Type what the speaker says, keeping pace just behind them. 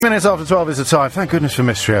Minutes after 12 is the time. Thank goodness for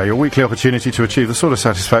Mystery Hour, your weekly opportunity to achieve the sort of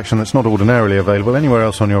satisfaction that's not ordinarily available anywhere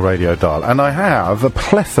else on your radio dial. And I have a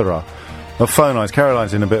plethora of phone lines.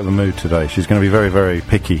 Caroline's in a bit of a mood today. She's going to be very, very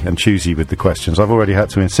picky and choosy with the questions. I've already had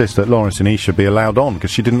to insist that Lawrence and Isha be allowed on because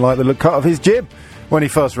she didn't like the cut of his jib when he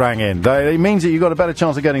first rang in. It means that you've got a better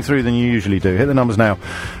chance of getting through than you usually do. Hit the numbers now,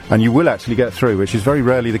 and you will actually get through, which is very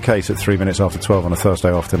rarely the case at 3 minutes after 12 on a Thursday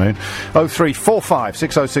afternoon. 0345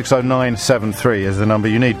 6060 973 is the number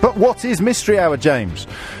you need. But what is Mystery Hour, James?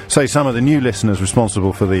 Say some of the new listeners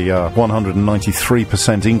responsible for the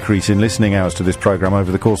 193% increase in listening hours to this programme over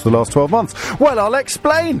the course of the last 12 months. Well, I'll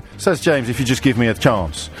explain, says James, if you just give me a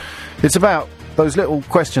chance. It's about those little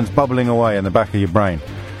questions bubbling away in the back of your brain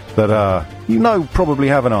that, probably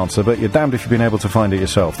have an answer, but you're damned if you've been able to find it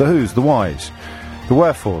yourself. The who's, the whys, the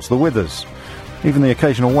wherefores, the whithers, even the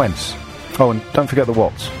occasional whence. Oh, and don't forget the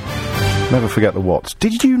whats. Never forget the whats.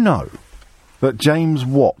 Did you know that James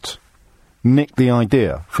Watt nicked the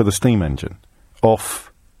idea for the steam engine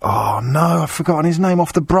off... Oh, no, I've forgotten his name.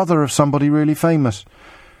 Off the brother of somebody really famous.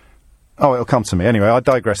 Oh, it'll come to me. Anyway, I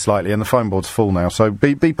digress slightly, and the phone board's full now, so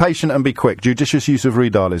be patient and be quick. Judicious use of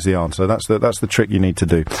redial is the answer. That's the trick you need to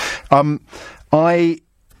do. I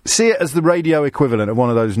see it as the radio equivalent of one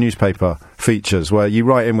of those newspaper features where you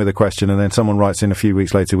write in with a question and then someone writes in a few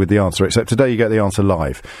weeks later with the answer, except today you get the answer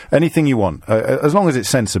live. Anything you want, as long as it's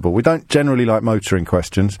sensible. We don't generally like motoring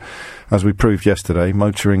questions, as we proved yesterday.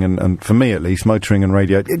 Motoring and for me at least, motoring and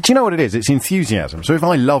radio. Do you know what it is? It's enthusiasm. So if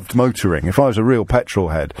I loved motoring, if I was a real petrol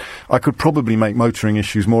head, I could probably make motoring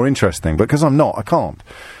issues more interesting, but because I'm not, I can't.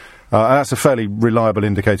 And that's a fairly reliable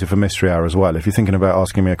indicator for Mystery Hour as well. If you're thinking about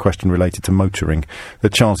asking me a question related to motoring, the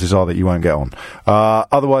chances are that you won't get on.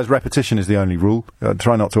 Otherwise, repetition is the only rule.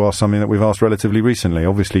 Try not to ask something that we've asked relatively recently.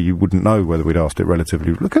 Obviously, you wouldn't know whether we'd asked it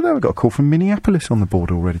relatively... Look at that, we've got a call from Minneapolis on the board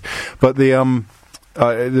already. But the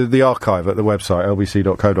archive at the website,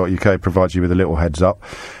 lbc.co.uk, provides you with a little heads up.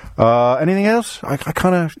 Anything else? I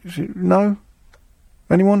kind of... No?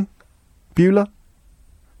 Anyone? Bueller?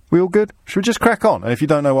 We all good? Should we just crack on? And if you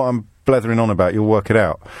don't know what I'm blethering on about, you'll work it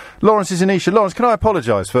out. Lawrence is in Isha. Lawrence, can I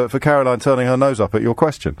apologise for Caroline turning her nose up at your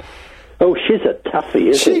question? Oh, she's a toughie,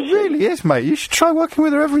 isn't she? She really is, mate. You should try working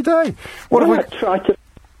with her every day. What well, have we... I try to...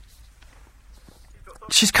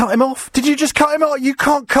 She's cut him off? Did you just cut him off? You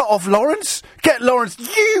can't cut off Lawrence. Get Lawrence.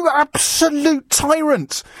 You absolute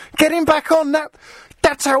tyrant. Get him back on.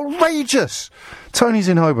 That's outrageous. Tony's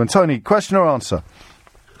in Holborn. Tony, question or answer?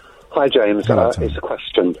 Hi, James. It's a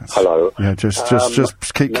question. Hello. Yeah,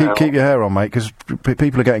 just keep your hair on, mate, because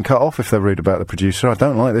people are getting cut off if they're rude about the producer. I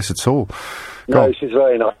don't like this at all. No, she's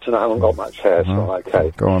very nice, and I haven't got much hair, so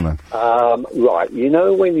okay. Go on, then. Right, you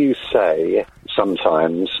know when you say,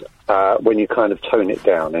 sometimes, when you kind of tone it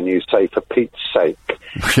down, and you say, for Pete's sake...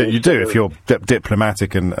 Yeah, you do, if you're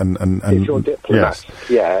diplomatic and... If you're diplomatic, yes.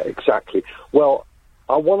 Yeah, exactly. Well,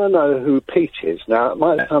 I want to know who Pete is. Now, it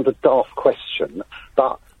might sound a daft question,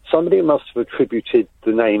 but... Somebody must have attributed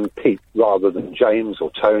the name Pete rather than James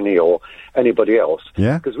or Tony or anybody else.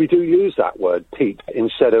 Yeah. Because we do use that word, Pete,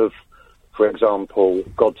 instead of, for example,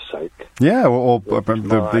 God's sake. Yeah, or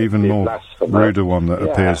the even more ruder one that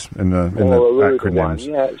appears in the acronyms.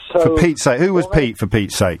 Yeah. So for Pete's sake. Who was Pete, for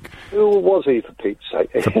Pete's sake? Who was he, for Pete's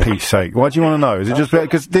sake? For Pete's sake. Why do you want to know? Is it just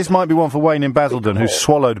because this might be one for Wayne in Basildon, who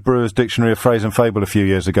swallowed Brewer's Dictionary of Phrase and Fable a few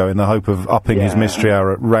years ago in the hope of upping his Mystery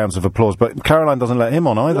Hour rounds of applause, but Caroline doesn't let him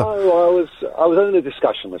on either. No, I was in a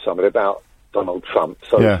discussion with somebody about Donald Trump,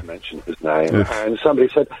 so I mentioned his name, and somebody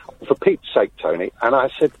said, for Pete's sake, Tony, and I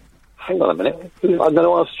said, hang on a minute, I'm going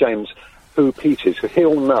to ask James who Pete is, because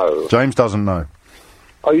he'll know. James doesn't know.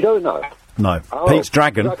 Oh, you don't know? No. Pete's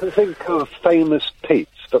Dragon. I can think of famous Petes,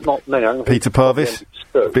 but not many. Peter Purvis.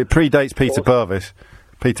 It predates Peter Purvis.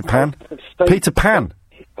 Peter Pan. Peter Pan.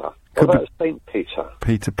 What about St. Peter?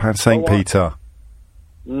 Peter Pan. St. Peter.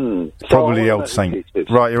 Probably the old saint.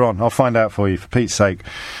 Right, you're on. I'll find out for you, for Pete's sake.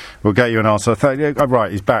 We'll get you an answer.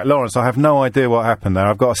 Right, he's back. Lawrence, I have no idea what happened there.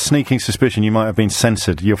 I've got a sneaking suspicion you might have been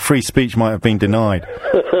censored. Your free speech might have been denied.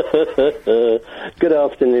 Good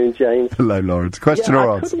afternoon, James. Hello, Lawrence. Question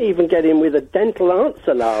or answer? I couldn't even get in with a dental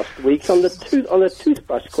answer last week on a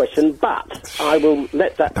toothbrush question, but I will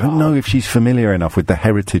let that I don't know if she's familiar enough with the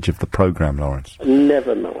heritage of the programme, Lawrence.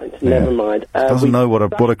 Never mind. Doesn't know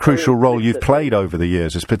what a crucial role you've played over the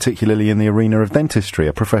years, particularly in the arena of dentistry,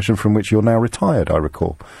 a profession from which you're now retired, I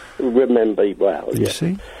recall. Remember well, You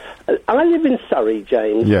see? I live in Surrey,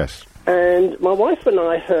 James. Yes. And my wife and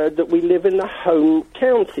I heard that we live in the home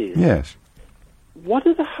counties. Yes. What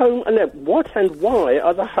and why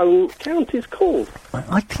are the home counties called?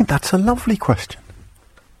 I think that's a lovely question.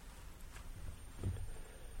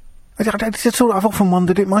 I've often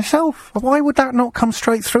wondered it myself. Why would that not come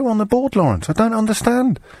straight through on the board, Lawrence? I don't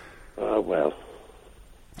understand. Well...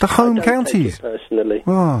 The home counties. Personally.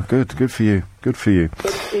 Oh, good for you. Good for you.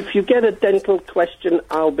 But if you get a dental question,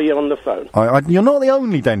 I'll be on the phone. You're not the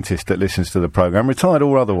only dentist that listens to the programme, retired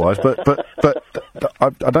or otherwise. But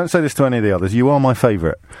I don't say this to any of the others. You are my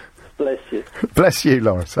favourite. Bless you. Bless you,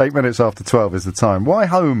 Lawrence. 8 minutes after 12 is the time. Why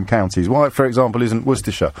home counties? Why, for example, isn't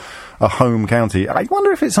Worcestershire a home county? I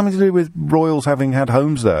wonder if it's something to do with royals having had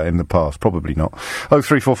homes there in the past. Probably not.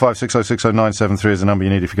 03456060973 is the number you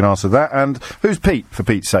need if you can answer that. And who's Pete, for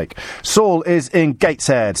Pete's sake? Saul is in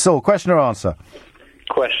Gateshead. Saul, question or answer?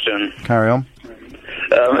 Question. Carry on.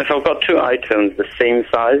 If I've got two items the same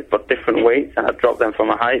size but different weights and I drop them from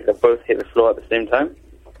a height, they both hit the floor at the same time?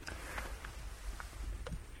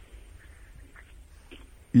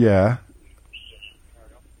 Yeah.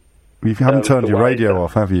 You haven't turned your radio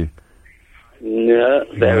off, have you? No,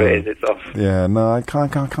 there it is, it's off. Yeah, no, I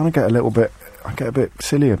kind of get a bit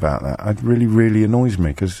silly about that. It really, really annoys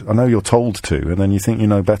me, because I know you're told to, and then you think you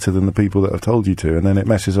know better than the people that have told you to, and then it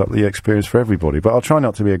messes up the experience for everybody. But I'll try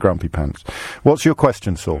not to be a grumpy pants. What's your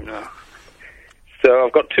question, Saul? No. So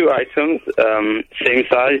I've got two items, same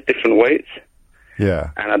size, different weights.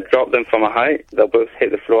 Yeah. And I drop them from a height, they'll both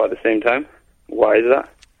hit the floor at the same time. Why is that?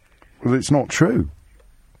 Well, it's not true.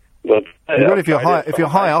 Well, if you're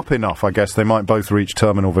high up enough, I guess they might both reach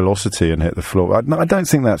terminal velocity and hit the floor. I don't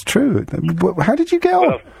think that's true. How did you get on?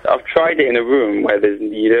 Well, I've tried it in a room where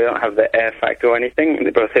you don't have the air factor or anything, and they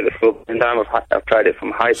both hit the floor at the same time. I've tried it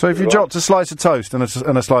from height. So if you dropped a slice of toast and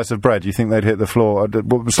a slice of bread, you think they'd hit the floor?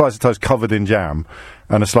 A slice of toast covered in jam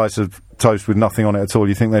and a slice of toast with nothing on it at all,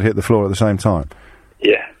 you think they'd hit the floor at the same time?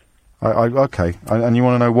 Yeah. Okay. And you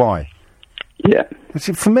want to know why? Yeah.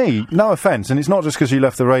 See, for me, no offence, and it's not just because you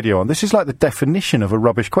left the radio on, this is like the definition of a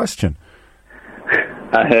rubbish question.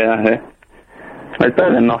 I hear. It's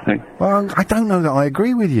better than nothing. Well, I don't know that I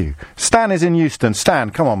agree with you. Stan is in Euston.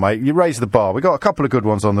 Stan, come on, mate, you raised the bar. We got a couple of good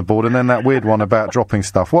ones on the board, and then that weird one about dropping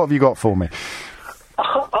stuff. What have you got for me?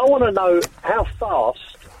 I want to know how fast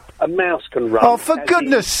a mouse can run. Oh, for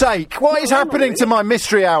goodness sake, what is happening to my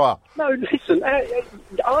mystery hour? No, listen,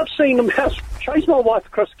 I've seen a mouse chase my wife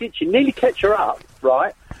across the kitchen, nearly catch her up,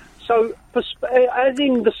 right? So, as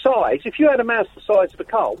in the size, if you had a mouse the size of a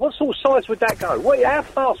car, what sort of size would that go? How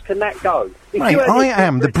fast can that go? Mate, I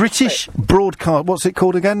am the British broadcast... What's it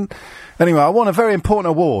called again? Anyway, I won a very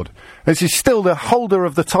important award. This is still the holder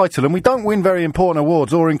of the title, and we don't win very important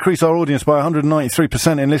awards or increase our audience by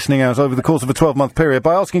 193% in listening hours over the course of a 12-month period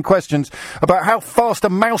by asking questions about how fast a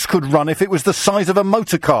mouse could run if it was the size of a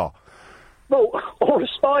motor car. Well, or a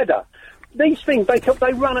spider. These things,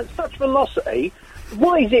 they run at such velocity.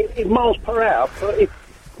 Why is it in miles per hour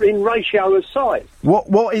in ratio of size?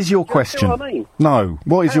 What is your question? You know what I mean? No.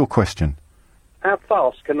 What is your question? How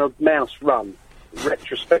fast can a mouse run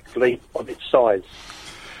retrospectively of its size?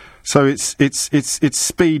 So it's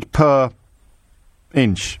speed per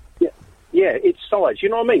inch. Yeah, its size. You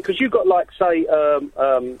know what I mean? Because you've got, like, say,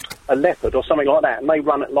 a leopard or something like that, and they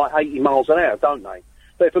run at like 80 miles an hour, don't they?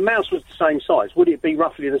 But if a mouse was the same size, would it be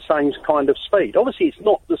roughly the same kind of speed? Obviously, it's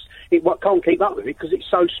not. It can't keep up with it because it's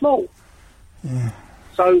so small. Yeah.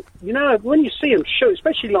 So, you know, when you see them shoot,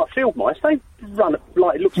 especially like field mice, they run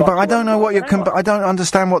like it looks like... But I don't know what you're... I don't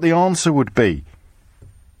understand what the answer would be.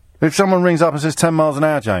 If someone rings up and says 10 miles an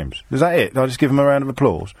hour, James, is that it? Do I just give them a round of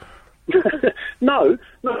applause? No,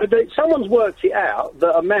 someone's worked it out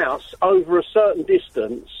that a mouse over a certain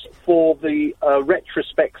distance for the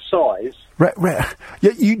retrospect size...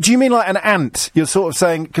 do you mean like an ant? You're sort of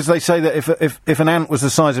saying, because they say that if an ant was the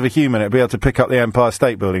size of a human, it'd be able to pick up the Empire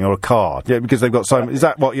State Building or a car, because they've got so... Is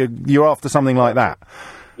that what you're after, something like that?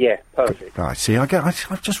 Yeah, perfect. Right, see, I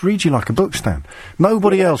just read you like a book, Stan.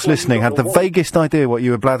 Nobody else listening had the vaguest idea what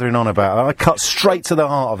you were blathering on about. I cut straight to the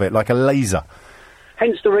heart of it, like a laser.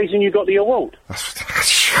 Hence the reason you got the award.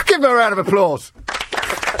 Give me a round of applause.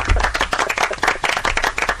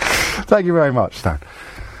 Thank you very much, Stan.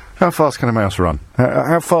 How fast can a mouse run?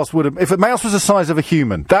 How fast would if a mouse was the size of a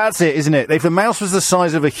human? That's it, isn't it? If a mouse was the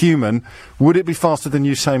size of a human, would it be faster than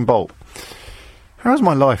Usain Bolt? How has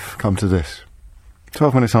my life come to this?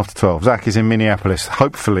 12 minutes after 12. Zach is in Minneapolis.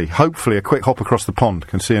 Hopefully, a quick hop across the pond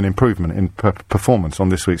can see an improvement in performance on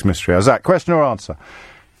this week's Mystery Hour. Zach, question or answer?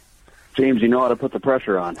 James, you know how to put the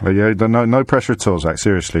pressure on. Yeah, no pressure at all, Zach.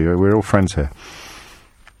 Seriously, we're all friends here.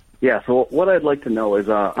 Yeah, so what I'd like to know is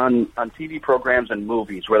on TV programs and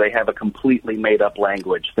movies where they have a completely made-up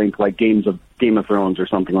language, think like Game of Thrones or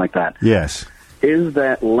something like that. Yes. is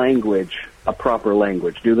that language a proper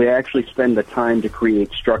language? Do they actually spend the time to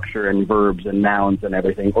create structure and verbs and nouns and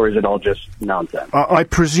everything, or is it all just nonsense? I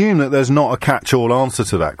presume that there's not a catch-all answer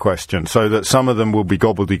to that question, so that some of them will be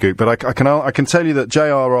gobbledygook. But I can tell you that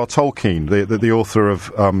J.R.R. Tolkien, the author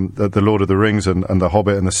of The Lord of the Rings and The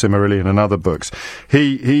Hobbit and The Silmarillion and other books,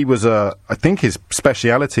 he was I think his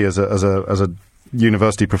speciality as a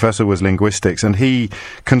university professor was linguistics, and he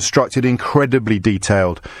constructed incredibly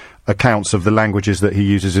detailed accounts of the languages that he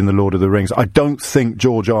uses in The Lord of the Rings. I don't think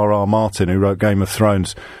George R.R. Martin, who wrote Game of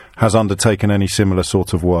Thrones, has undertaken any similar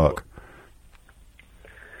sort of work.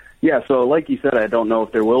 Yeah, so like you said, I don't know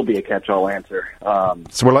if there will be a catch-all answer.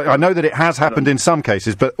 I know that it has happened in some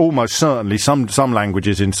cases, but almost certainly some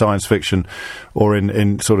languages in science fiction or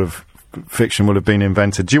in sort of fiction will have been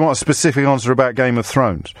invented. Do you want a specific answer about Game of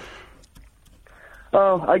Thrones?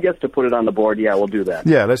 Oh, I guess to put it on the board, yeah, we'll do that.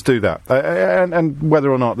 Yeah, let's do that. And whether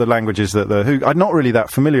or not the languages I'm not really that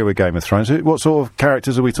familiar with Game of Thrones. What sort of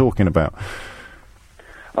characters are we talking about?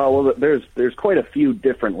 Well, there's quite a few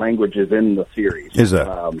different languages in the series. Is there?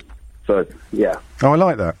 So, yeah. Oh, I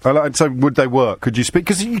like that. So would they work? Could you speak?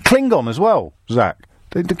 Because you Klingon as well, Zach.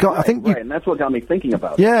 I think right, and that's what got me thinking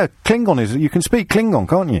about it. Yeah, Klingon is... You can speak Klingon,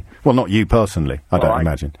 can't you? Well, not you personally, I don't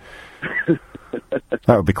imagine.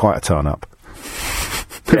 That would be quite a turn-up.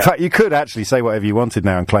 In fact, you could actually say whatever you wanted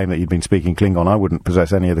now and claim that you'd been speaking Klingon. I wouldn't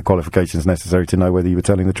possess any of the qualifications necessary to know whether you were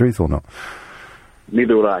telling the truth or not.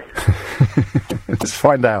 Neither would I. Let's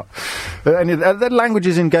find out. Are there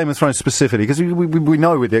languages in Game of Thrones specifically? Because we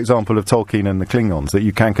know with the example of Tolkien and the Klingons that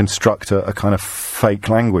you can construct a kind of fake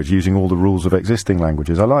language using all the rules of existing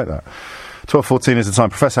languaguages. I like that. 12:14 is the time.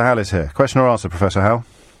 Professor Hal is here. Question or answer, Professor Hal?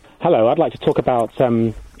 Hello. I'd like to talk about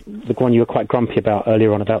the one you were quite grumpy about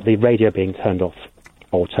earlier on, about the radio being turned off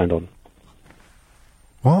or turned on.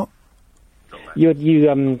 What? You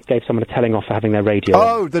gave someone a telling off for having their radio on.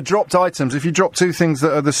 Oh, the dropped items. If you drop two things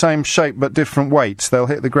that are the same shape but different weights, they'll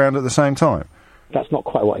hit the ground at the same time. That's not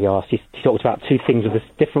quite what he asked. He talked about two things with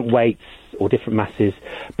different weights or different masses.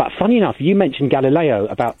 But funny enough, you mentioned Galileo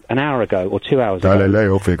about an hour ago or 2 hours ago.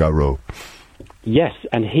 Galileo Figaro. Yes,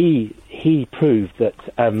 and he proved that...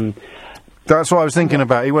 That's what I was thinking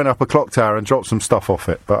about. He went up a clock tower and dropped some stuff off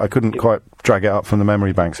it, but I couldn't quite drag it up from the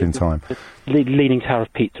memory banks in time. Leaning Tower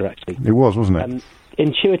of Pizza, actually. It was, wasn't it?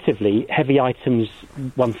 Intuitively, heavy items,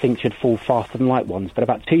 one thinks, should fall faster than light ones. But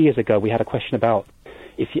about 2 years ago, we had a question about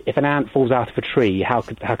if an ant falls out of a tree, how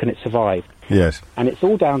can it survive? Yes. And it's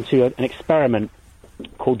all down to an experiment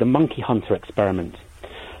called the Monkey Hunter experiment.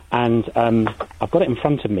 And I've got it in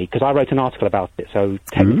front of me, because I wrote an article about it, so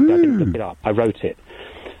technically I didn't look it up. I wrote it.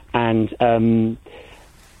 And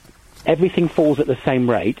everything falls at the same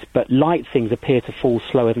rate, but light things appear to fall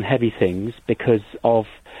slower than heavy things because of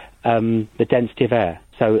the density of air.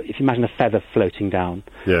 So if you imagine a feather floating down,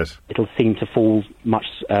 yes, it'll seem to fall much...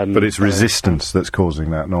 but it's resistance that's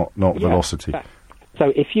causing that, not velocity.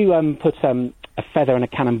 So if you put a feather and a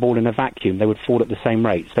cannonball in a vacuum, they would fall at the same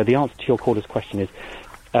rate. So the answer to your caller's question is,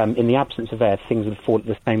 in the absence of air, things would fall at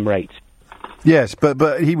the same rate. Yes,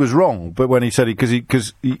 but he was wrong. But when he said it,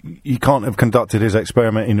 because he can't have conducted his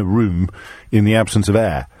experiment in a room in the absence of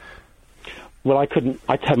air. Well, I couldn't.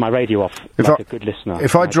 I turned my radio off like a good listener.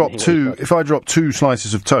 If I drop two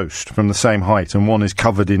slices of toast from the same height, and one is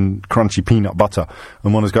covered in crunchy peanut butter,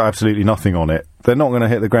 and one has got absolutely nothing on it, they're not going to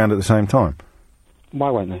hit the ground at the same time.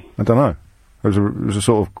 Why won't they? I don't know. It was a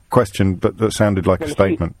sort of question, but that sounded like a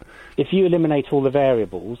statement. If you eliminate all the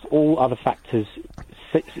variables, all other factors.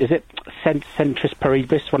 Is it centris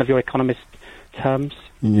paribus, one of your economist terms?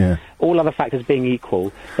 Yeah. All other factors being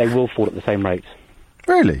equal, they will fall at the same rate.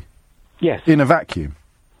 Really? Yes. In a vacuum?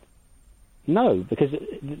 No, because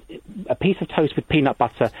a piece of toast with peanut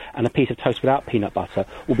butter and a piece of toast without peanut butter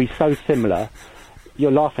will be so similar.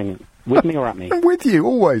 You're laughing. With me or at me? I'm with you,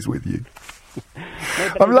 always with you.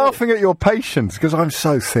 No, I'm laughing at your patience, because I'm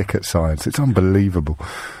so thick at science. It's unbelievable.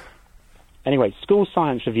 Anyway, School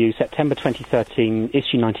Science Review, September 2013,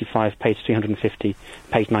 issue 95, page 350,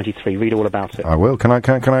 page 93. Read all about it. I will. Can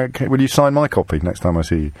I? Will you sign my copy next time I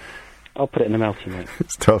see you? I'll put it in the melty, mate.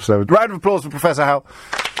 It's 12:07. Round of applause for Professor Hal.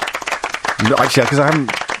 Actually, because I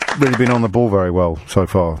haven't really been on the ball very well so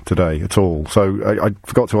far today at all. So I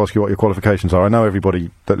forgot to ask you what your qualifications are. I know everybody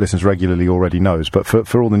that listens regularly already knows, but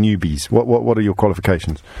for all the newbies, what are your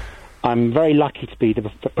qualifications? I'm very lucky to be the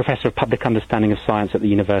Professor of Public Understanding of Science at the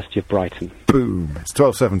University of Brighton. Boom. It's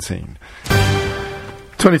 12:17.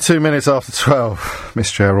 22 minutes after 12.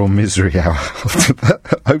 Mystery Hour or Misery Hour.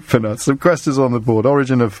 Opener. Some questions on the board.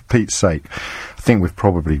 Origin of Pete's Sake. I think we've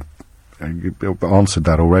probably answered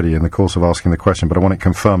that already in the course of asking the question, but I want it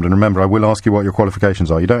confirmed. And remember, I will ask you what your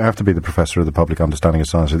qualifications are. You don't have to be the Professor of the Public Understanding of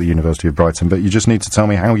Science at the University of Brighton, but you just need to tell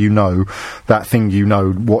me how you know that thing you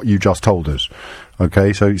know, what you just told us.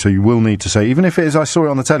 Okay, so you will need to say, even if it is, I saw it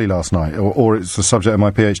on the telly last night, or it's the subject of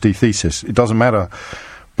my PhD thesis, it doesn't matter,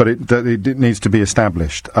 but it needs to be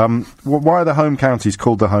established. Why are the home counties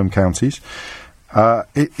called the home counties?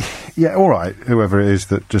 Yeah, all right, whoever it is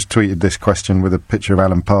that just tweeted this question with a picture of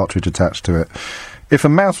Alan Partridge attached to it. If a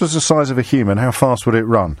mouse was the size of a human, how fast would it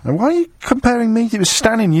run? And why are you comparing me? It was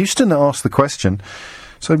Stan in Euston that asked the question,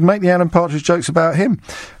 so make the Alan Partridge jokes about him.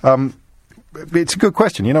 It's a good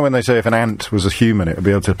question. You know when they say if an ant was a human, it would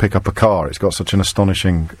be able to pick up a car. It's got such an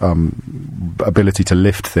astonishing ability to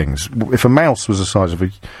lift things. If a mouse was the size of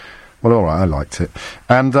a... Well, all right, I liked it.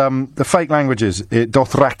 And the fake languages,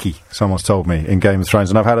 Dothraki, someone's told me, in Game of Thrones,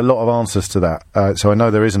 and I've had a lot of answers to that, so I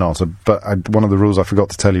know there is an answer, but one of the rules I forgot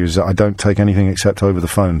to tell you is that I don't take anything except over the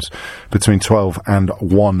phones between 12 and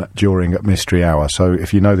 1 during Mystery Hour. So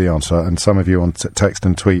if you know the answer, and some of you on text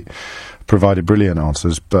and tweet provided brilliant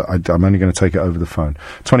answers, but I'm only going to take it over the phone.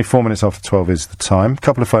 24 minutes after 12 is the time.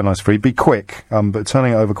 Couple of phone lines free. Be quick, but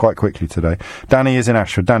turning it over quite quickly today. Danny is in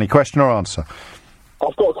Ashford. Danny, question or answer?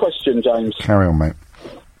 I've got a question, James. Carry on, mate.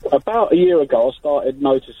 About a year ago, I started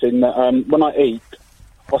noticing that when I eat,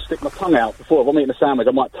 I stick my tongue out. Before, if I'm eating a sandwich,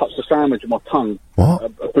 I might touch the sandwich with my tongue.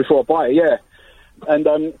 What? Before I bite it, yeah. And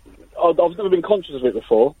I've never been conscious of it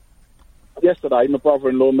before. Yesterday, my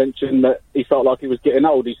brother-in-law mentioned that he felt like he was getting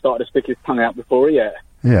old. He started to stick his tongue out before he ate.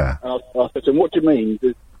 Yeah. And I said to him, what do you mean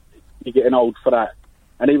you're getting old for that?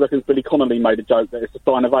 And he reckons Billy Connolly made a joke that it's a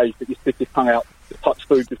sign of age that you stick your tongue out to touch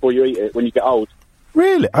food before you eat it when you get old.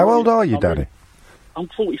 Really? How old are you, Danny? I'm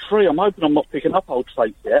 43. I'm hoping I'm not picking up old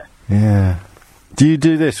traits yet. Yeah. Do you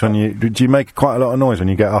do this when do you make quite a lot of noise when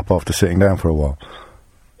you get up after sitting down for a while?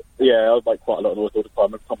 Yeah, I make quite a lot of noise all the time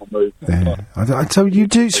every time I move. Yeah. So you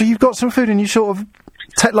do. So you've got some food and you sort of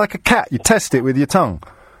like a cat. You test it with your tongue.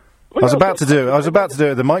 I was about to do it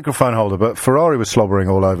with the microphone holder, but Ferrari was slobbering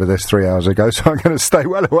all over this 3 hours ago, so I'm going to stay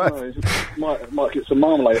well away. No, might get some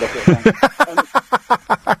marmalade off it.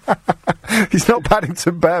 He's not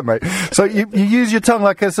Paddington Bear, mate. So you use your tongue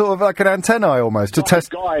like a sort of like an antennae almost to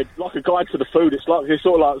test. Like a guide to the food. It's sort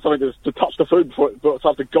of like something to touch the food before so I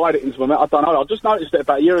have to guide it into my mouth. I don't know. I just noticed it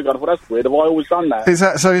about a year ago. I thought that's weird. Have I always done that? Is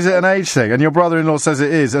it an age thing? And your brother-in-law says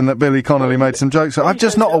it is, and that Billy Connolly made some jokes. I'm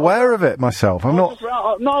just not aware of it myself. I'm not.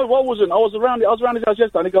 No, I wasn't. I was around his house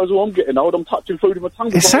yesterday, and he goes, "Oh, I'm getting old. I'm touching food with my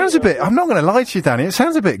tongue." It sounds a bit. I'm not going to lie to you, Danny. It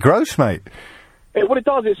sounds a bit gross, mate. What it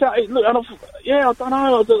does, look, and I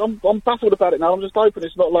don't know, I'm baffled about it now. I'm just hoping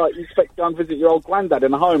it's not like you expect to go and visit your old granddad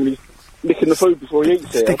in the home and he's licking the food before he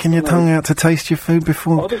eats it. Sticking your tongue out to taste your food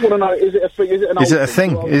before. I just want to know, is it a thing? Is it an Is it a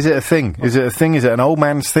thing? Is it a thing? Is it a thing? Is it an old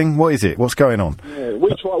man's thing? What is it? What's going on? Yeah,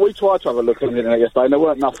 we tried to have a look on the internet yesterday and there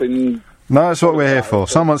weren't nothing. No, that's what we're here for.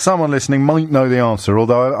 Someone listening might know the answer,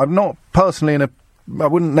 although I'm not personally I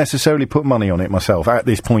wouldn't necessarily put money on it myself at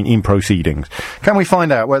this point in proceedings. Can we find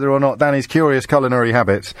out whether or not Danny's curious culinary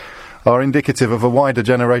habits are indicative of a wider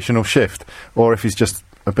generational shift, or if he's just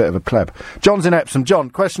a bit of a pleb? John's in Epsom. John,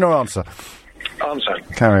 question or answer? Answer.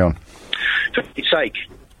 Carry on. For Pete's sake.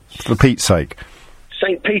 For Pete's sake.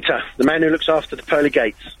 St. Peter, the man who looks after the pearly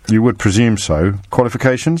gates. You would presume so.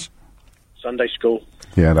 Qualifications? Sunday school.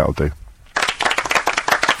 Yeah, that'll do.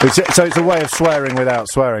 So it's a way of swearing without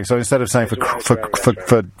swearing. So instead of saying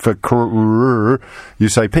you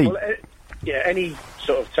say Pete. Well, any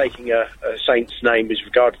sort of taking a saint's name is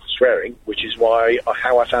regarded as swearing, which is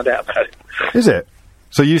how I found out about it. Is it?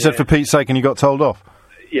 So you said for Pete's sake, and you got told off?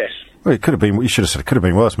 Yes. Well, it could have been. You should have said it could have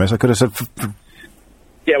been worse, miss. I could have said.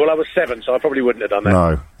 Yeah, well, I was 7, so I probably wouldn't have done that.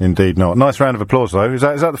 No, indeed not. Nice round of applause, though. Is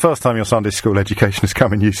that the first time your Sunday school education has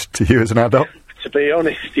come in use to you as an adult? To be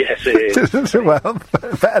honest, yes, it is. Well,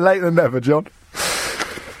 better late than never, John.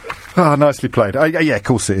 Ah, nicely played. Yeah, of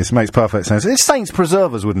course it is. Makes perfect sense. Saints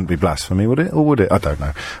Preservers wouldn't be blasphemy, would it? Or would it? I don't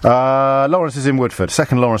know. Lawrence is in Woodford.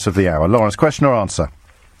 Second Lawrence of the hour. Lawrence, question or answer?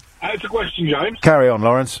 It's a question, James. Carry on,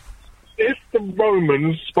 Lawrence. If the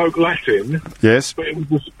Romans spoke Latin, yes, but it was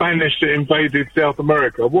the Spanish that invaded South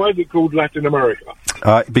America, why is it called Latin America?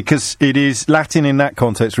 Because it is Latin in that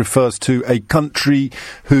context refers to a country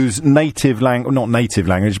whose native language, not native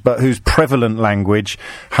language, but whose prevalent language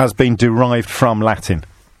has been derived from Latin.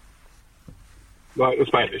 Like the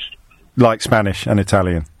Spanish? Like Spanish and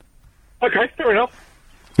Italian. Okay, fair enough.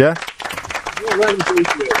 Yeah?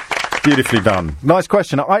 Beautifully done. Nice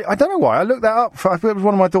question. I don't know why. I looked that up. It was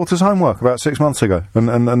one of my daughter's homework about 6 months ago.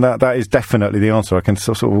 And that is definitely the answer. I can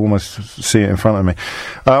sort of almost see it in front of me.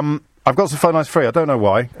 I've got some phone lines free. I don't know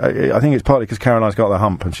why. I think it's partly because Caroline's got the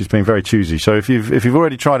hump and she's been very choosy. So if you've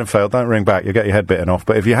already tried and failed, don't ring back. You'll get your head bitten off.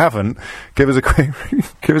 But if you haven't, give us a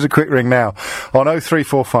quick ring now on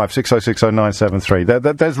 0345 606 0973.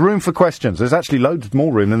 There's room for questions. There's actually loads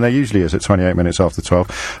more room than there usually is at 28 minutes after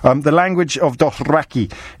 12. The language of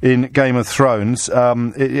Dothraki in Game of Thrones,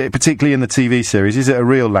 particularly in the TV series, is it a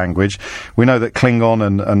real language? We know that Klingon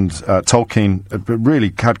and Tolkien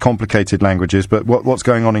really had complicated languages, but what's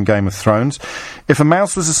going on in Game of Thrones? If a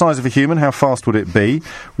mouse was the size of a human, how fast would it be?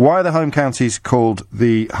 Why are the home counties called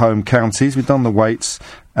the home counties? We've done the weights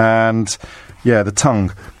and, yeah, the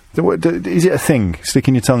tongue. Is it a thing,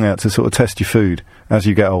 sticking your tongue out to sort of test your food as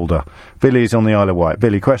you get older? Billy's on the Isle of Wight.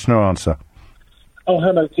 Billy, question or answer? Oh,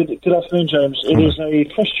 hello. Good afternoon, James. It is a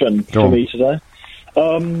question for me today.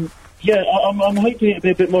 I'm hoping it'll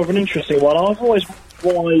be a bit more of an interesting one. I've always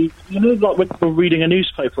wondered why, like when we're reading a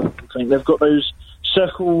newspaper or something, they've got those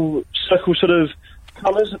circle sort of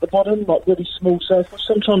colours at the bottom, like really small circles.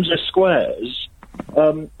 Sometimes they're squares,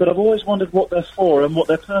 but I've always wondered what they're for and what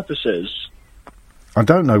their purpose is. I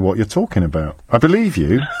don't know what you're talking about. I believe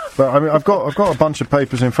you, but I mean, I've got a bunch of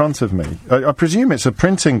papers in front of me. I presume it's a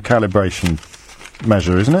printing calibration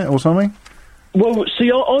measure, isn't it, or something? Well, see,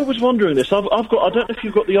 I was wondering this. I've got. I don't know if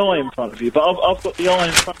you've got the eye in front of you, but I've got the eye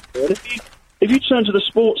in front of you. And if you turn to the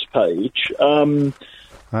sports page, I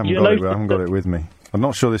haven't got it with me. I'm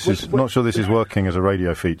not sure this is working as a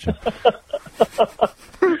radio feature.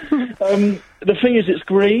 The thing is, it's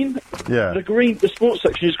green. Yeah. The sports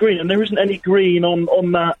section is green, and there isn't any green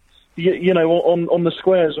on that. On the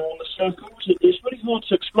squares or on the circles. It's really hard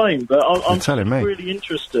to explain, but I'm really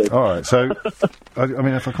interested. All right, so I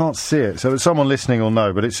mean, if I can't see it, so someone listening will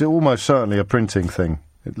know, but it's almost certainly a printing thing,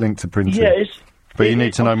 linked to printing. Yeah, but you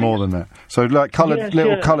need to know more than that. So, like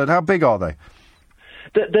coloured. How big are they?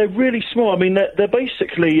 They're really small. I mean, they're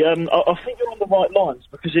basically. I think you're on the right lines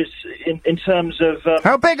because it's in terms of.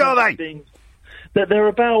 How big are they? They're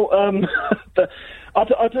about.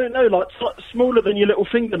 I don't know, like smaller than your little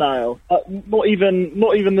fingernail. Not even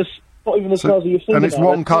the size of your fingernail. And it's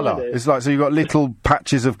one colour. It's like, so you've got little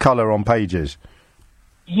patches of colour on pages.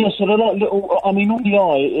 Yeah, so they're like little. I mean, on the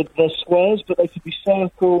eye, they're squares, but they could be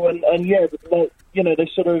circle, and they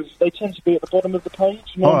tend to be at the bottom of the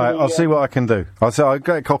page. All right, I'll see what I can do. I'll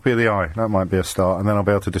get a copy of the eye. That might be a start, and then I'll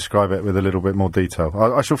be able to describe it with a little bit more detail.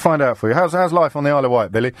 I shall find out for you. How's life on the Isle of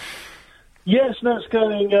Wight, Billy? Yes, no, it's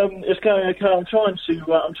going okay. I'm trying to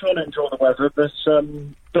enjoy the weather, but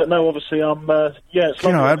no, obviously it's.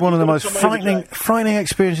 I had one of the most frightening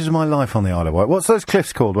experiences of my life on the Isle of Wight. What's those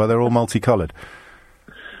cliffs called where they're all multicoloured?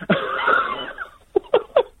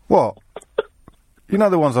 What? You know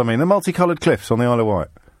the ones I mean, the multicoloured cliffs on the Isle of Wight.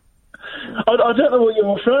 I don't know what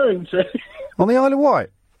you're referring to. On the Isle of Wight,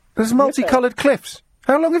 there's multicoloured cliffs.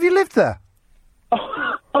 How long have you lived there?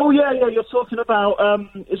 Oh, yeah, you're talking about,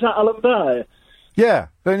 is that Allen Bay? Yeah,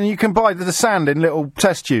 then you can buy the sand in little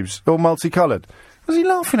test tubes, all multicoloured. Was he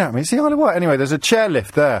laughing at me? It's the Isle of Wight. Anyway, there's a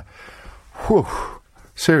chairlift there. Whew.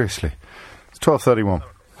 Seriously. It's 12:31.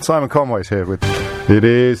 Simon Conway's here with... It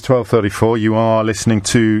is 12:34. You are listening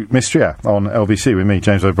to Mystery App on LBC with me,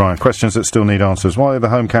 James O'Brien. Questions that still need answers. Why are the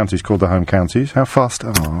home counties called the home counties? How fast...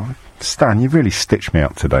 Oh, Stan, you've really stitched me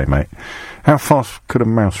up today, mate. How fast could a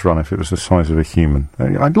mouse run if it was the size of a human?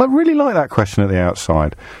 I'd really like that question at the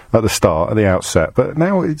outset, but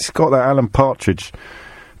now it's got that Alan Partridge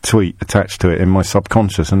tweet attached to it in my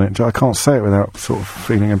subconscious, and I can't say it without sort of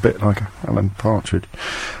feeling a bit like Alan Partridge.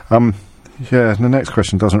 Yeah, the next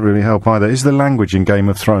question doesn't really help either. Is the language in Game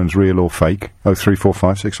of Thrones real or fake?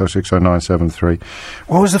 0345 606 0973.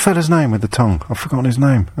 What was the fella's name with the tongue? I've forgotten his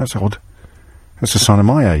name. That's odd. That's a sign of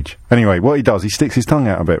my age. Anyway, what he does, he sticks his tongue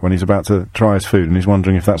out a bit when he's about to try his food, and he's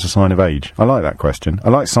wondering if that's a sign of age. I like that question. I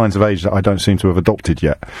like signs of age that I don't seem to have adopted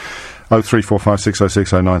yet. 0345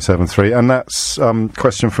 606 0973. And that's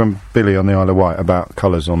question from Billy on the Isle of Wight about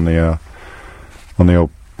colours on the old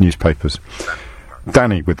newspapers.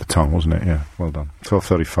 Danny with the tongue, wasn't it? Yeah, well done.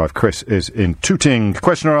 12:35. Chris is in Tooting.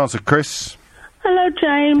 Question or answer, Chris? Hello,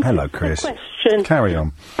 James. Hello, Chris. Question. Carry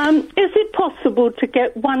on. Is it possible to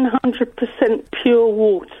get 100% pure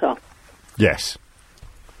water? Yes.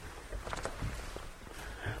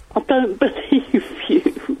 I don't believe you.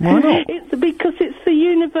 Why not? It's because it's the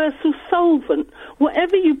universal solvent.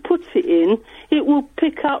 Whatever you put it in, it will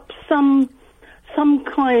pick up some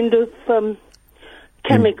kind of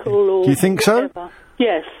chemical or do you think whatever. So?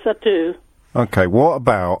 Yes, I do. Okay, what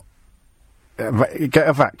about get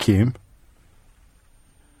a vacuum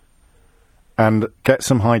and get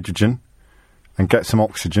some hydrogen and get some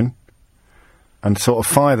oxygen and sort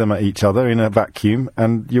of fire them at each other in a vacuum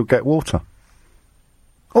and you'll get water.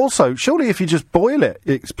 Also, surely if you just boil it,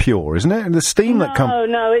 it's pure, isn't it? And the steam that comes...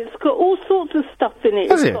 No, it's got all sorts of stuff in it.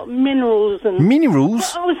 Has It's it? got minerals and...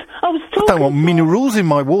 Minerals? I was talking... I don't want minerals in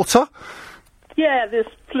my water. Yeah, there's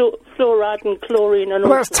fluoride and chlorine and all...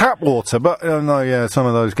 Well, that's tap water, but some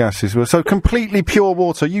of those gases were... So completely pure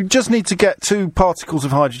water, you just need to get 2 particles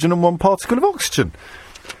of hydrogen and 1 particle of oxygen.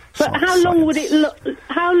 But how long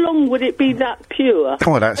would it be that pure?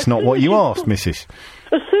 Oh, that's not what you asked, missus.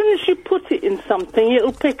 As soon as you put it in something,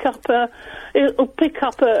 it'll pick up a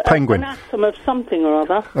Penguin. an atom of something or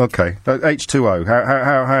other. Okay, H2O.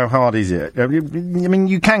 How hard is it? I mean,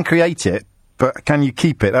 you can create it, but can you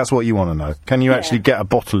keep it? That's what you want to know. Can you actually get a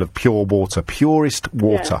bottle of pure water, purest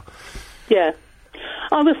water? Yeah.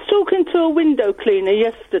 I was talking to a window cleaner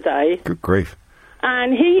yesterday. Good grief.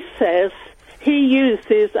 And he says he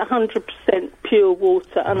uses 100% pure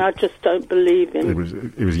water, and I just don't believe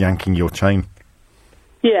him. He was yanking your chain.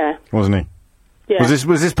 Yeah. Wasn't he? Yeah.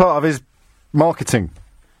 Was this part of his marketing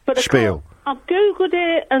spiel? I've Googled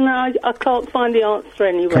it, and I can't find the answer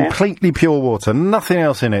anywhere. Completely pure water, nothing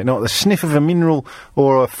else in it, not the sniff of a mineral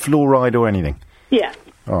or a fluoride or anything. Yeah.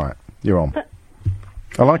 All right, you're on.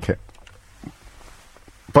 I like it.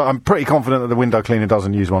 But I'm pretty confident that the window cleaner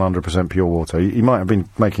doesn't use 100% pure water. He might have been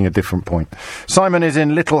making a different point. Simon is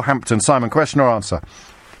in Littlehampton. Simon, question or answer?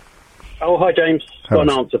 Oh, hi, James. Got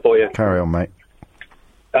an answer for you. Carry on, mate.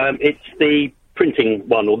 It's the printing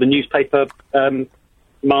one, or the newspaper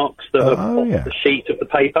marks that are off the sheet of the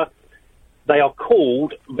paper. They are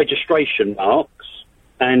called registration marks,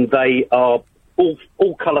 and they are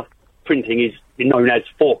all colour printing is known as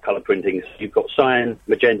 4-colour printing. So you've got cyan,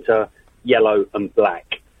 magenta, yellow and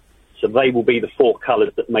black. So they will be the 4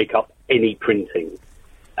 colours that make up any printing.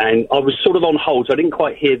 And I was sort of on hold, so I didn't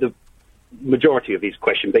quite hear the majority of his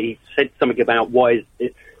question, but he said something about why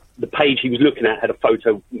the page he was looking at had a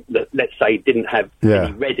photo that, let's say, didn't have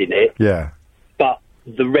any red in it. Yeah. But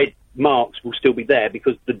the red marks will still be there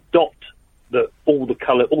because the dot that all the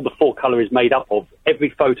 4 colour is made up of, every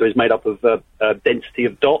photo is made up of a density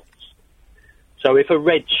of dots. So if a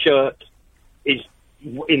red shirt is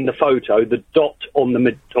in the photo, the dot on the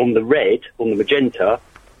magenta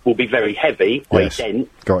will be very heavy, yes. dense.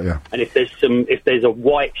 Got you. And if there's a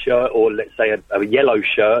white shirt or let's say a yellow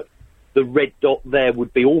shirt, the red dot there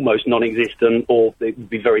would be almost non-existent, or it would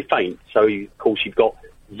be very faint. So of course you've got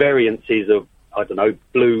variances of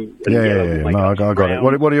blue and yellow. No, I got it.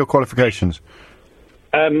 What are your qualifications?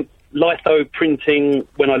 Litho printing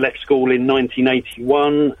when I left school in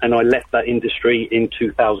 1981, and I left that industry in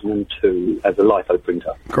 2002 as a litho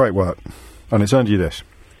printer. Great work. And it's earned you this.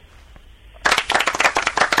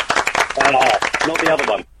 Not the other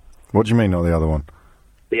one. What do you mean, not the other one?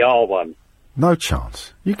 The R one. No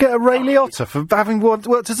chance. You get a Ray Liotta for having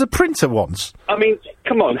worked as a printer once. I mean,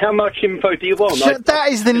 come on, how much info do you want? That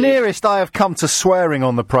is the nearest I have come to swearing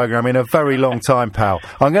on the programme in a very long time, pal.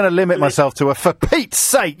 I'm going to limit myself to for Pete's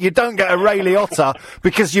sake, you don't get a Ray Liotta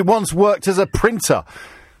because you once worked as a printer.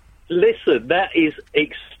 Listen, that is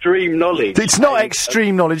extreme knowledge. It's not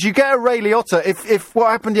extreme knowledge. You get a Ray Liotta if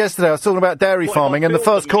what happened yesterday, I was talking about dairy farming, and the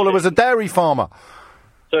first caller was a dairy farmer.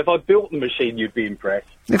 So if I built the machine, you'd be impressed?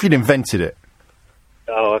 If you'd invented it.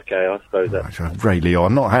 Oh, okay, I suppose that. Ray Liotta,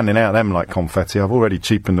 I'm not handing out them like confetti. I've already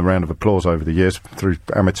cheapened the round of applause over the years through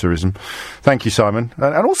amateurism. Thank you, Simon.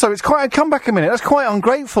 And also, it's quite a comeback a minute. That's quite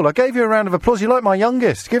ungrateful. I gave you a round of applause. You're like my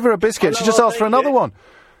youngest. Give her a biscuit. She just asked for another one.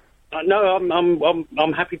 No,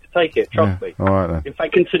 I'm happy to take it. Trust me. All right then. In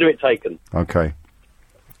fact, consider it taken. Okay.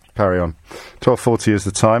 Carry on. 12:40 is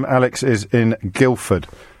the time. Alex is in Guildford.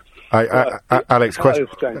 Alex, question.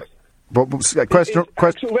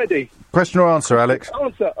 Question or answer, Alex?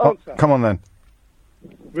 Answer. Come on then.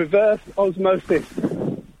 Reverse osmosis.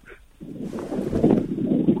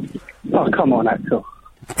 Oh, come on, Axel.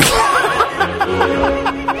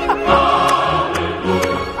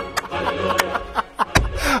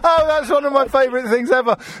 Oh, that's one of my favourite things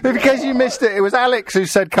ever. In case you missed it, it was Alex who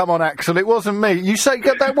said, "Come on, Axel." It wasn't me. You say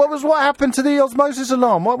that. What happened to the osmosis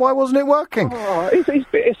alarm? Why wasn't it working? Oh,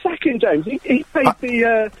 it's sacking, James. He paid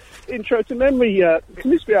the intro to memory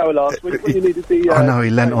mystery hour last week when you needed the. I know he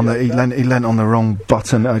lent on the wrong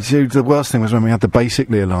button. The worst thing was when we had the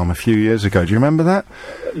Basically alarm a few years ago. Do you remember that?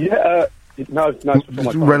 Yeah. No.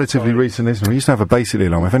 Relatively recent, isn't it? We used to have a Basically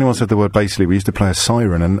alarm. If anyone said the word Basically, we used to play a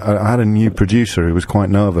siren, and I had a new producer who was quite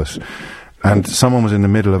nervous, and someone was in the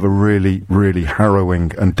middle of a really, really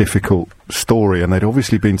harrowing and difficult story, and they'd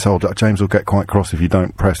obviously been told that James will get quite cross if you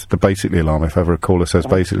don't press the Basically alarm if ever a caller says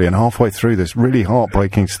Basically, and halfway through this really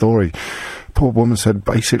heartbreaking story, Poor woman said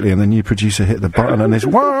basically, and the new producer hit the button and this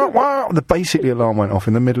wah, wah, the basically alarm went off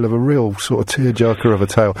in the middle of a real sort of tearjerker of a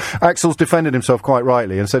tale. Axel's defended himself quite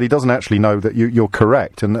rightly and said he doesn't actually know that you're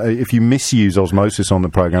correct, and if you misuse osmosis on the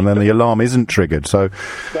programme, then the alarm isn't triggered. So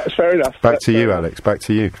that's fair enough. Back to you, Alex. Back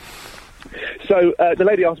to you. So the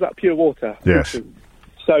lady asked about pure water. Yes.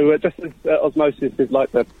 So just as osmosis is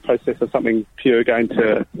like the process of something pure going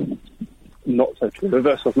to not so pure,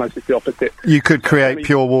 reverse osmosis, the opposite. You could create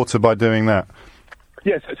pure water by doing that.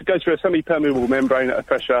 Yes, it goes through a semi-permeable membrane at a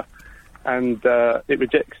pressure, and it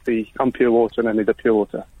rejects the impure water and only the pure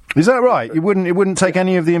water. Is that right? It wouldn't take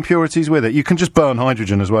any of the impurities with it. You can just burn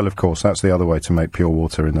hydrogen as well, of course. That's the other way to make pure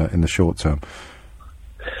water in the short term.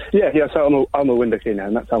 Yeah. So I'm a window cleaner,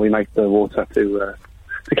 and that's how we make the water to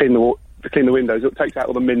clean the water. To clean the windows, it takes out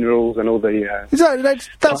all the minerals and all the.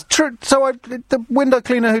 That's true. So the window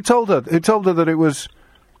cleaner who told her that it was.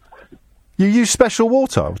 You use special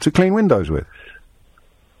water to clean windows with.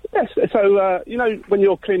 Yes. So when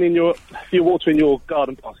you're cleaning your water in your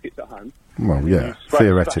garden baskets at home. Well, yeah,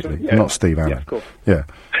 theoretically, not Steve Allen. Yeah, of course. Yeah.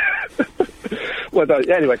 Well,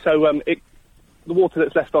 anyway, so the water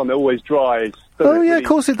that's left on there always dries. Oh yeah, of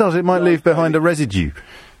course it does. It might leave behind a residue.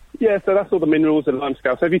 Yeah, so that's all the minerals and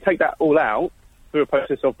limescale. So if you take that all out through a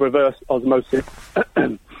process of reverse osmosis,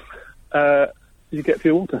 you get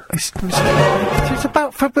pure water. It's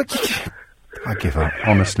about... I give up,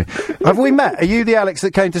 honestly. Have we met? Are you the Alex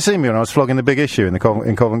that came to see me when I was flogging the big issue in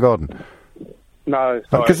Covent Garden? No,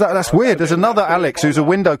 because that's weird. There's another Alex who's a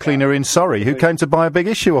window cleaner in Surrey who came to buy a big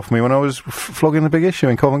issue off me when I was flogging the big issue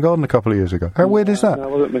in Covent Garden a couple of years ago. How weird is that? No,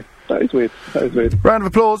 wasn't me. That is weird. Round of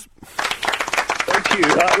applause. Thank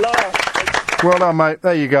you. Well done, mate.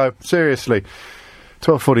 There you go. Seriously.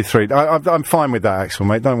 12:43. I'm fine with that, Axel,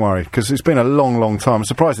 mate. Don't worry, because it's been a long, long time. I'm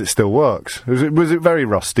surprised it still works. Was it very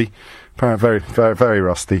rusty? Apparently, very, very, very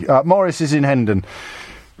rusty. Morris is in Hendon.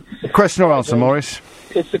 Question or answer, Morris?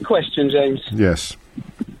 It's a question, James. Yes.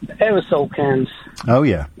 Aerosol cans. Oh,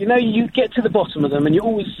 yeah. You know, you get to the bottom of them and you're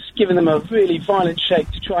always giving them a really violent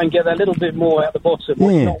shake to try and get a little bit more out the bottom.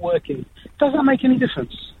 What's not working? Does that make any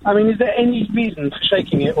difference? I mean, is there any reason for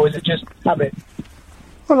shaking it, or is it just habit?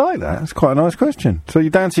 I like that. That's quite a nice question. So you're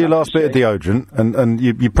down to your last bit of deodorant, and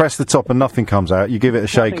you press the top and nothing comes out. You give it a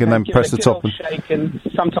shake and then press the top. Shake, and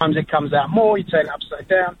sometimes it comes out more. You turn it upside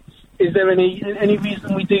down. Is there any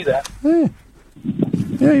reason we do that?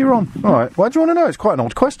 Yeah, you're on. All right. Why do you want to know? It's quite an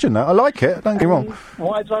odd question, that. I like it. Don't get me wrong.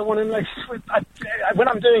 Why do I want to know? When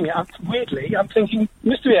I'm doing it, I'm thinking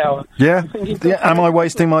Mystery Hour. Yeah. Am I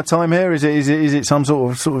wasting my time here? Is it some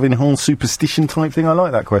sort of enhanced superstition type thing? I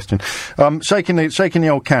like that question. Shaking the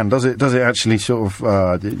old can, does it actually sort of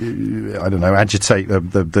I don't know, agitate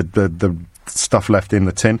the stuff left in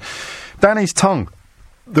the tin? Danny's tongue.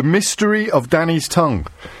 The mystery of Danny's tongue.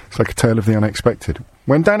 It's like a tale of the unexpected.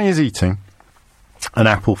 When Danny is eating an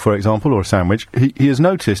apple, for example, or a sandwich, he has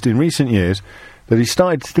noticed in recent years that he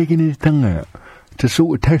started sticking his tongue out to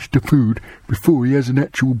sort of test the food before he has an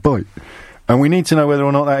actual bite. And we need to know whether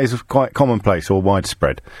or not that is quite commonplace or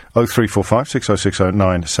widespread. 0345 6060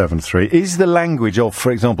 973. Is the language of,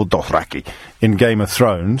 for example, Dothraki in Game of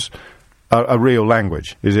Thrones a real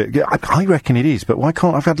language? Is it? I reckon it is, but why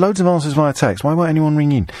can't... I've had loads of answers via text. Why won't anyone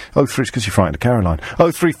ring in? 03, because you're frightened of Caroline.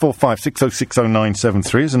 0345 6060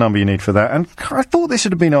 973 is the number you need for that. And I thought this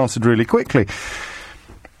would have been answered really quickly.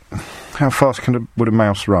 How fast would a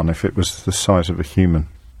mouse run if it was the size of a human?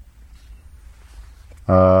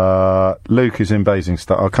 Luke is in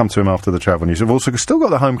Basingstoke. I'll come to him after the travel news. We've also still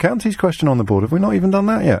got the home counties question on the board. Have we not even done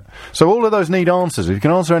that yet? So all of those need answers. If you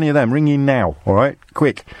can answer any of them, ring in now, all right?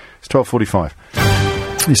 Quick. It's 12:45.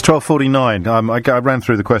 It's 12:49. I ran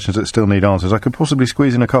through the questions that still need answers. I could possibly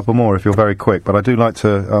squeeze in a couple more if you're very quick, but I do like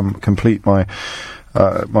to complete my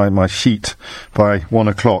sheet by 1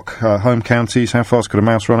 o'clock. Home counties, how fast could a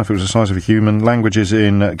mouse run if it was the size of a human? Languages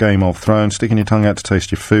in Game of Thrones, sticking your tongue out to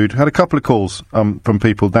taste your food. Had a couple of calls from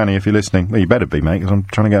people. Danny, if you're listening, well, you better be, mate, because I'm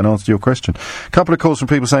trying to get an answer to your question. A couple of calls from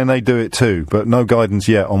people saying they do it too, but no guidance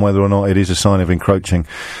yet on whether or not it is a sign of encroaching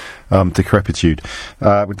decrepitude.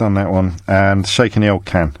 We've done that one. And shaking the old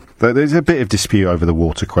can. There's a bit of dispute over the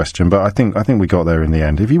water question, but I think we got there in the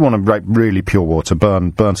end. If you want to really pure water,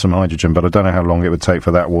 burn some hydrogen, but I don't know how long it would take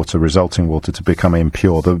for that resulting water to become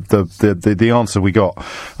impure. The answer we got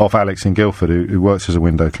off Alex in Guildford, who works as a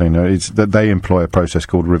window cleaner, is that they employ a process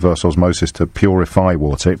called reverse osmosis to purify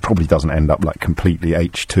water. It probably doesn't end up like completely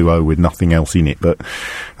H2O with nothing else in it, but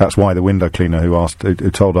that's why the window cleaner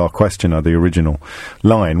who told our questioner the original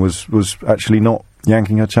line was actually not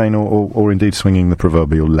yanking her chain or indeed swinging the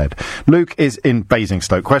proverbial lead. Luke is in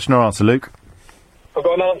Basingstoke. Question or answer, Luke? I've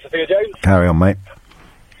got an answer for you, James. Carry on, mate.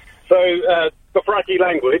 So, Dothraki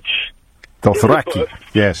language. Dothraki,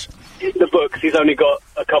 yes. In the books, he's only got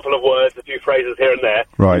a couple of words, a few phrases here and there.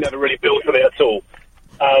 Right. He never really built on it at all.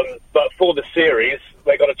 But for the series,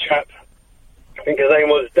 they got a chap, I think his name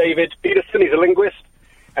was David Peterson, he's a linguist,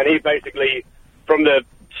 and he basically, from the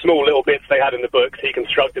small little bits they had in the books, he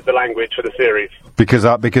constructed the language for the series. Because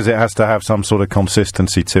it has to have some sort of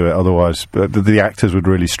consistency to it, otherwise the actors would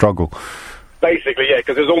really struggle. Basically, yeah,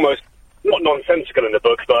 because it was almost not nonsensical in the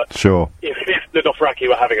books, but sure. If the Dothraki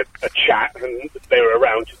were having a chat and they were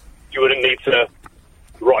around, you wouldn't need to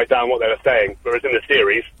write down what they were saying, whereas in the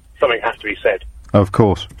series, something has to be said. Of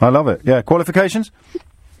course. I love it. Yeah, qualifications?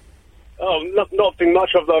 Oh, nothing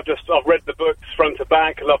much. I've read the books front to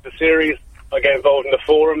back, I love the series, I get involved in the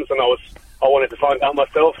forums, and I wanted to find out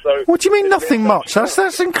myself, so... What do you mean, nothing much? That's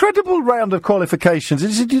an incredible round of qualifications.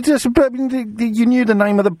 You knew the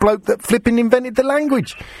name of the bloke that flipping invented the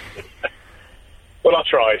language. Well, I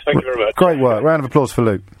tried. Thank you very much. Great work. Round of applause for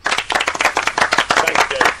Luke.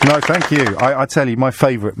 No, thank you. I tell you, my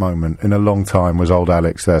favourite moment in a long time was old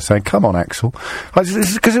Alex there saying, "Come on, Axel."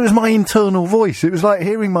 Because it was my internal voice. It was like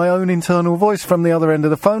hearing my own internal voice from the other end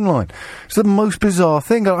of the phone line. It's the most bizarre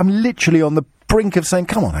thing. I'm literally on the brink of saying,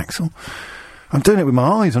 "Come on, Axel." I'm doing it with my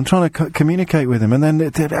eyes. I'm trying to communicate with him. And then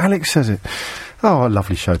Alex says it. Oh, a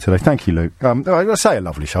lovely show today. Thank you, Luke. I say a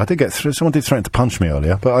lovely show. I did get someone did threaten to punch me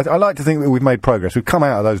earlier, but I like to think that we've made progress. We've come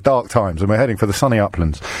out of those dark times and we're heading for the sunny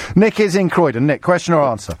uplands. Nick is in Croydon. Nick, question or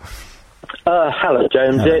answer? Hello,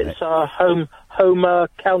 James. Hello, it's Home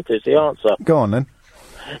Counties, the answer. Go on, then.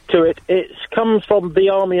 To it. It comes from the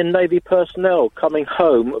Army and Navy personnel coming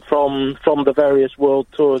home from the various world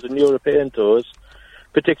tours and European tours,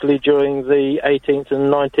 particularly during the 18th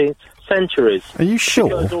and 19th centuries. Are you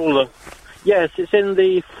sure? Yes, it's in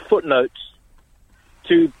the footnotes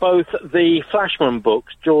to both the Flashman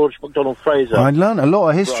books, George MacDonald Fraser. I learned a lot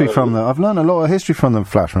of history from them. I've learned a lot of history from the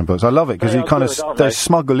Flashman books. I love it because they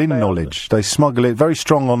smuggle in knowledge. They smuggle it very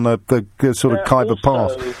strong on the sort of Khyber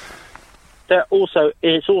Pass.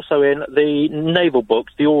 It's also in the naval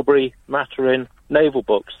books, the Aubrey Maturin naval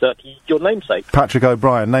books, that your namesake. Patrick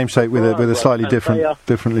O'Brien, namesake with a slightly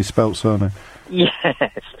differently spelt surname.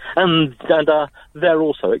 Yes, and they're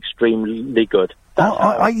also extremely good.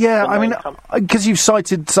 Because you've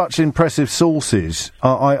cited such impressive sources,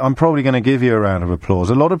 I'm probably going to give you a round of applause.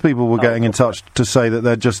 A lot of people were getting in touch to say that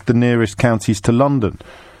they're just the nearest counties to London.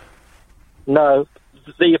 No,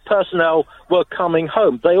 the personnel were coming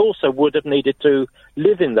home. They also would have needed to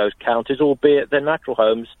live in those counties, albeit their natural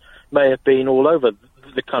homes may have been all over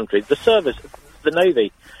the country. The service, the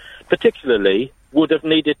Navy, particularly, would have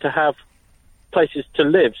needed to have places to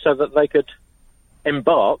live so that they could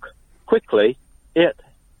embark quickly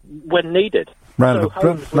when needed.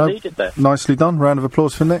 Needed there. Nicely done. Round of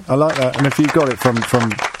applause for Nick. I like that. And if you got it from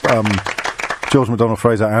George MacDonald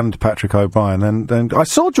Fraser and Patrick O'Brien, then I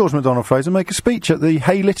saw George MacDonald Fraser make a speech at the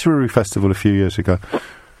Hay Literary Festival a few years ago.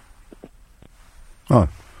 Oh,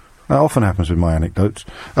 that often happens with my anecdotes.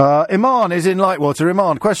 Iman is in Lightwater.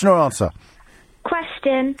 Iman, question or answer?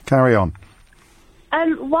 Question. Carry on.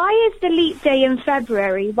 Why is the leap day in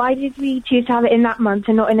February? Why did we choose to have it in that month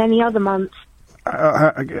and not in any other month?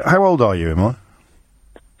 How old are you, Iman?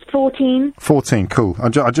 14. 14, cool.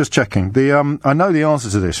 I'm just checking. I know the answer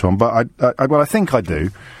to this one, but I think I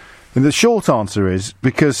do. And the short answer is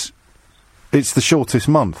because it's the shortest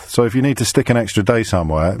month. So if you need to stick an extra day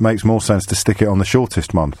somewhere, it makes more sense to stick it on the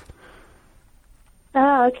shortest month.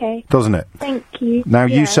 Oh, okay. Doesn't it? Thank you. Now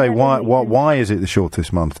you say why is it the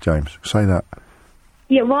shortest month, James? Say that.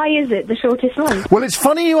 Yeah, why is it the shortest month? Well, it's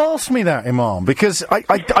funny you asked me that, Imam, because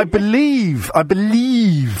I believe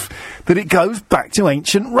that it goes back to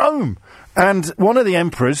ancient Rome. And one of the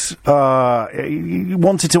emperors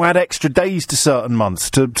wanted to add extra days to certain months,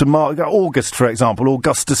 to mark August, for example,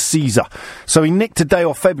 Augustus Caesar. So he nicked a day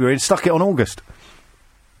off February and stuck it on August.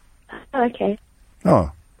 Okay.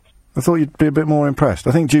 Oh, I thought you'd be a bit more impressed.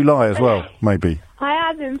 I think July as well, maybe. I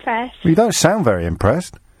am impressed. Well, you don't sound very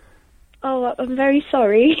impressed. Oh, I'm very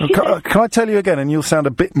sorry. Can I tell you again, and you'll sound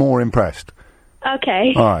a bit more impressed?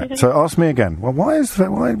 Okay. All right. So ask me again. Well, why is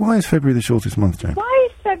February the shortest month, James? Why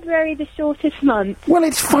is February the shortest month? Well,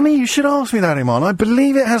 it's funny you should ask me that, Iman. I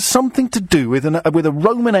believe it has something to do with a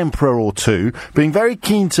Roman emperor or two being very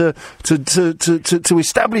keen to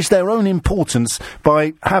establish their own importance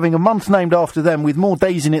by having a month named after them with more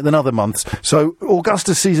days in it than other months. So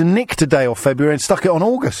Augustus Caesar nicked a day off February and stuck it on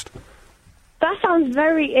August. That sounds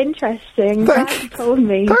very interesting. Glad you told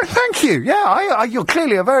me. Thank you. Yeah, you're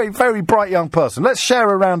clearly a very, very bright young person. Let's share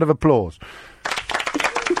a round of applause.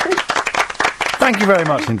 Thank you very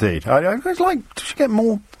much indeed. I was like, should get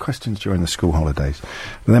more questions during the school holidays.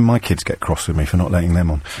 And then my kids get cross with me for not letting them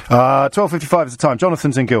on. 12:55 is the time.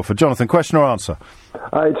 Jonathan's in Guildford. Jonathan, question or answer?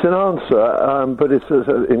 It's an answer, but it's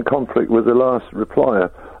in conflict with the last replier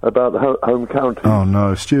about the home county. Oh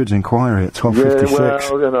no, Steward's inquiry at 12:56. Yeah,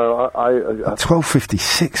 well, you know, I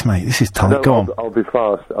 12:56, mate. This is tight. No, Go on. I'll be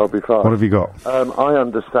fast. What have you got? I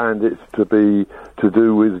understand it's to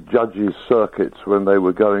do with judges' circuits when they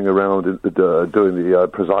were going around doing the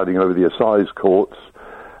presiding over the assize courts,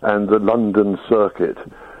 and the London circuit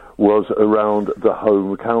was around the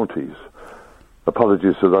home counties.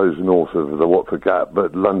 Apologies to those north of the Watford Gap,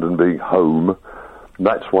 but London being home,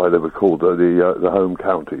 that's why they were called the home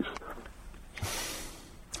counties.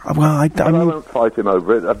 Well, I won't fight him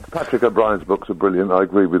over it. Patrick O'Brien's books are brilliant. I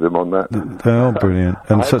agree with him on that. They are brilliant.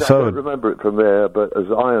 And I don't remember it from there, but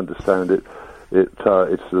as I understand it, it's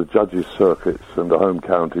the judges' circuits and the home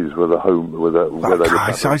counties were the home where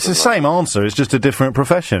it's the same answer. It's just a different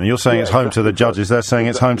profession. You're saying it's home to the judges. They're saying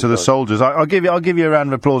it's home to the soldiers. I'll give you a round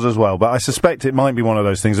of applause as well. But I suspect it might be one of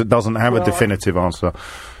those things that doesn't have a definitive answer.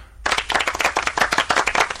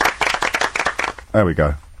 There we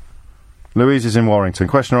go. Louise is in Warrington.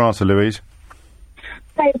 Question or answer, Louise?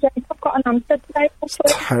 Hey, James, I've got an answer today.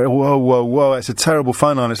 Whoa. It's a terrible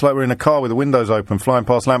phone line. It's like we're in a car with the windows open, flying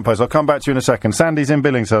past lampposts. I'll come back to you in a second. Sandy's in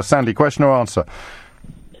Billingshurst. Sandy, question or answer?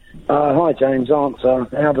 Hi, James. Answer.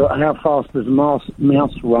 How fast does a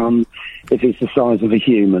mouse run if it's the size of a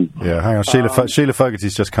human? Yeah, hang on. Sheila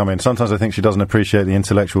Fogarty's just come in. Sometimes I think she doesn't appreciate the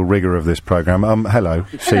intellectual rigour of this programme. Hello,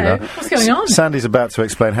 Sheila. What's going on? Sandy's about to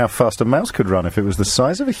explain how fast a mouse could run if it was the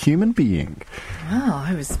size of a human being. Well,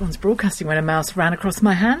 I was once broadcasting when a mouse ran across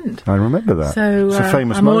my hand. I remember that. So, it's a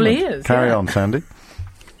famous I'm moment. all ears. Carry on, Sandy.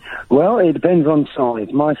 Well, it depends on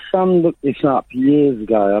size. My son looked this up years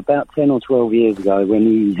ago, about 10 or 12 years ago, when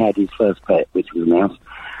he had his first pet, which was a mouse,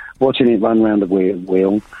 watching it run round the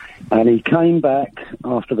wheel. And he came back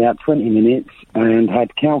after about 20 minutes and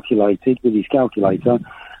had calculated with his calculator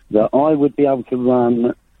that I would be able to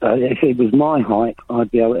run, if it was my height, I'd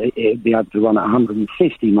be able to run at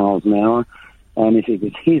 150 miles an hour. And if it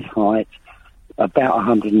was his height, about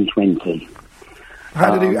 120.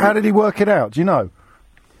 How did he work it out? Do you know?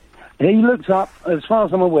 He looked up, as far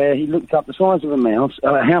as I'm aware, he looked up the size of a mouse,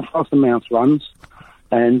 how fast a mouse runs,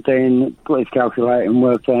 and then got his calculator and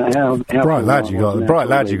worked out how bright lad you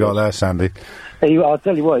got there, Sandy. I'll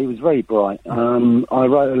tell you what, he was very bright. I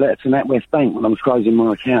wrote a letter to NatWest Bank when I was closing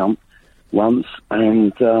my account once,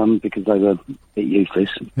 and because they were a bit useless,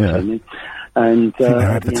 and at the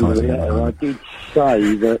end of the letter, I did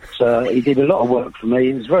say that he did a lot of work for me.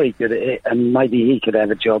 He was very good at it, and maybe he could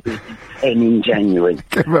have a job in January.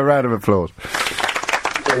 Give him a round of applause.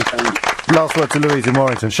 Last word to Louise in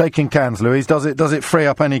Warrington. Shaking cans, Louise. Does it free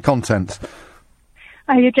up any content?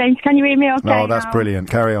 Oh, you James, can you hear me okay? Oh, that's brilliant.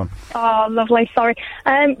 Carry on. Oh, lovely, sorry.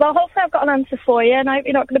 Well, hopefully I've got an answer for you, and I hope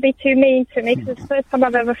you're not going to be too mean to me, because it's the first time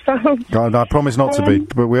I've ever phoned. God, I promise not to be,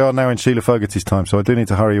 but we are now in Sheila Fogarty's time, so I do need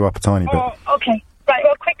to hurry you up a tiny bit. Oh, okay. Right,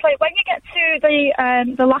 well, quickly, when you get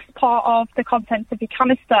to the last part of the contents of your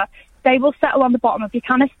canister, they will settle on the bottom of your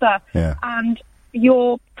canister, and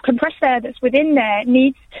your compressed air that's within there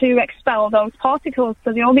needs to expel those particles,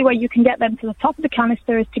 so the only way you can get them to the top of the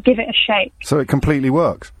canister is to give it a shake. So it completely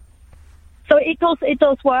works? So it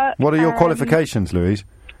does work. What are your qualifications, Louise?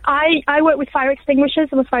 I work with fire extinguishers.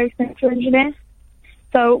 I'm a fire extinguisher engineer.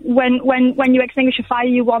 So when you extinguish a fire,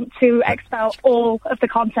 you want to expel all of the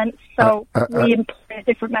contents, so we employ a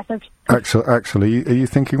different method. Actually, are you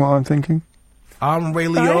thinking what I'm thinking? I'm Ray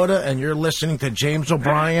Liotta, and you're listening to James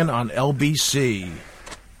O'Brien on LBC.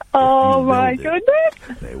 Oh, my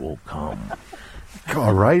goodness. They will come.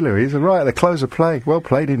 God, Ray, Louise, right at the close of play. Well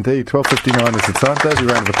played indeed. 12:59 is the time. There's a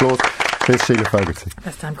round of applause. Here's Sheila Fogarty.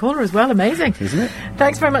 First time caller as well. Amazing. Isn't it?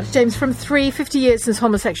 Thanks very much, James. From 50 years since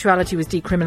homosexuality was decriminalised.